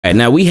Right,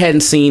 now, we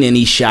hadn't seen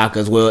any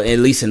shockers. Well, at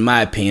least in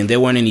my opinion, there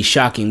weren't any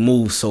shocking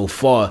moves so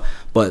far.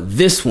 But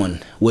this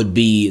one would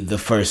be the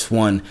first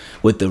one,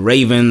 with the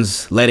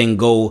Ravens letting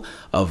go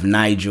of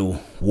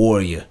Nigel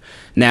Warrior.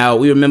 Now,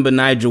 we remember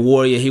Nigel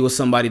Warrior. He was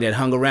somebody that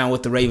hung around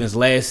with the Ravens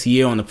last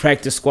year on the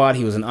practice squad.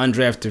 He was an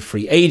undrafted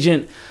free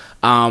agent.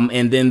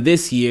 And then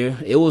this year,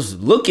 it was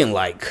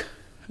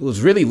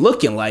really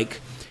looking like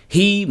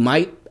he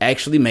might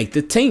actually make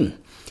the team.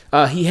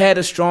 He had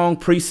a strong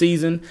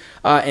preseason,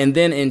 and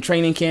then in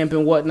training camp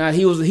and whatnot,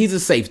 he's a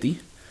safety,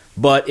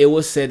 but it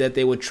was said that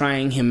they were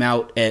trying him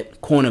out at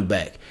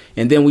cornerback.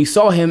 And then we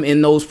saw him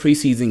in those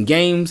preseason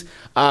games.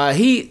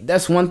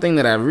 That's one thing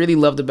that I really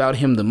loved about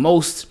him the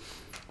most,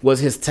 was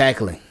his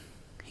tackling.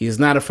 He is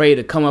not afraid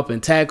to come up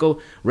and tackle,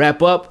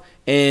 wrap up,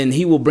 and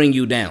he will bring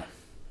you down.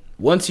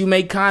 Once you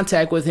make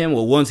contact with him,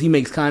 or once he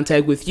makes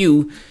contact with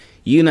you,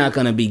 you're not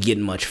going to be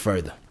getting much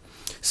further.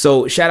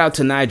 So shout out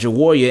to Nigel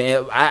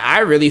Warrior. I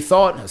really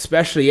thought,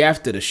 especially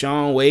after the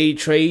Shaun Wade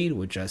trade,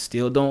 which I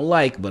still don't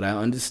like, but I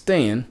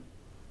understand.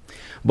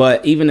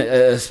 But even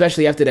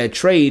especially after that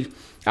trade,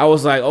 I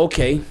was like,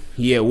 okay,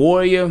 yeah,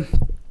 Warrior,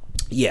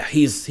 yeah,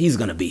 he's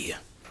gonna be here.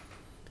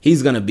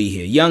 He's gonna be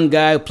here. Young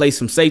guy, play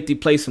some safety,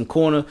 play some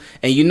corner,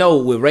 and you know,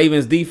 with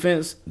Ravens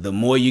defense, the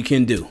more you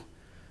can do.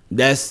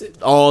 That's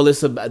all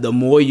it's about. The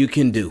more you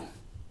can do,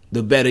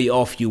 the better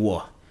off you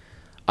are.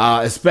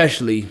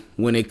 Especially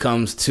when it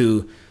comes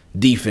to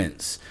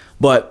defense.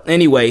 But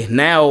anyway,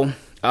 now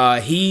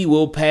he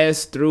will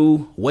pass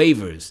through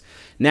waivers.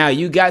 Now,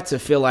 you got to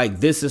feel like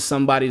this is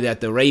somebody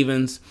that the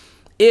Ravens,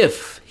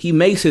 if he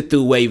makes it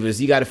through waivers,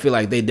 you got to feel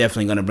like they're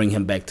definitely going to bring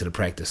him back to the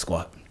practice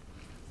squad.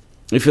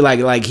 You feel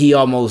like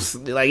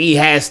he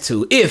has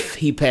to, if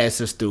he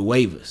passes through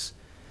waivers.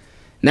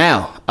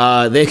 Now,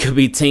 there could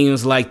be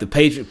teams like the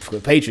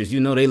Patriots. You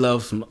know, they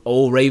love some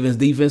old Ravens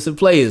defensive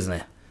players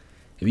now.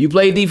 If you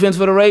play defense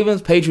for the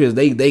Ravens, Patriots,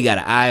 they got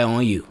an eye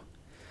on you.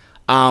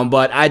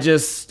 But I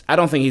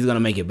don't think he's going to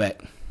make it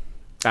back.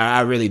 I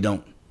really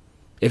don't.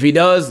 If he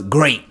does,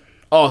 great.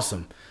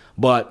 Awesome.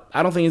 But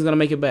I don't think he's going to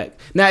make it back.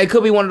 Now, it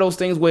could be one of those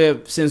things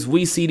where, since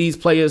we see these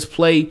players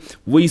play,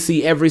 we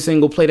see every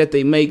single play that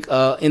they make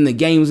in the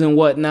games and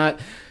whatnot,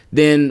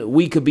 then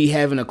we could be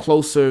having a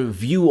closer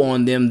view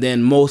on them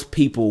than most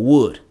people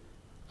would.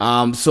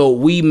 So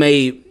we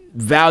may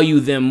value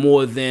them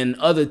more than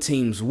other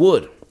teams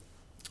would.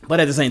 But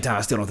at the same time,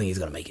 I still don't think he's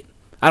going to make it.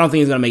 I don't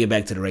think he's going to make it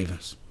back to the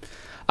Ravens.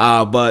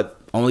 But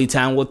only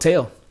time will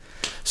tell.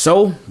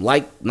 So,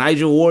 like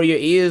Nigel Warrior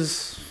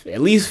is,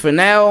 at least for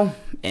now,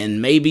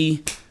 and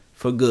maybe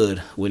for good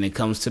when it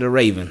comes to the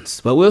Ravens.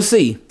 But we'll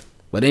see.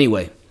 But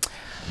anyway,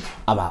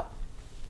 I'm out.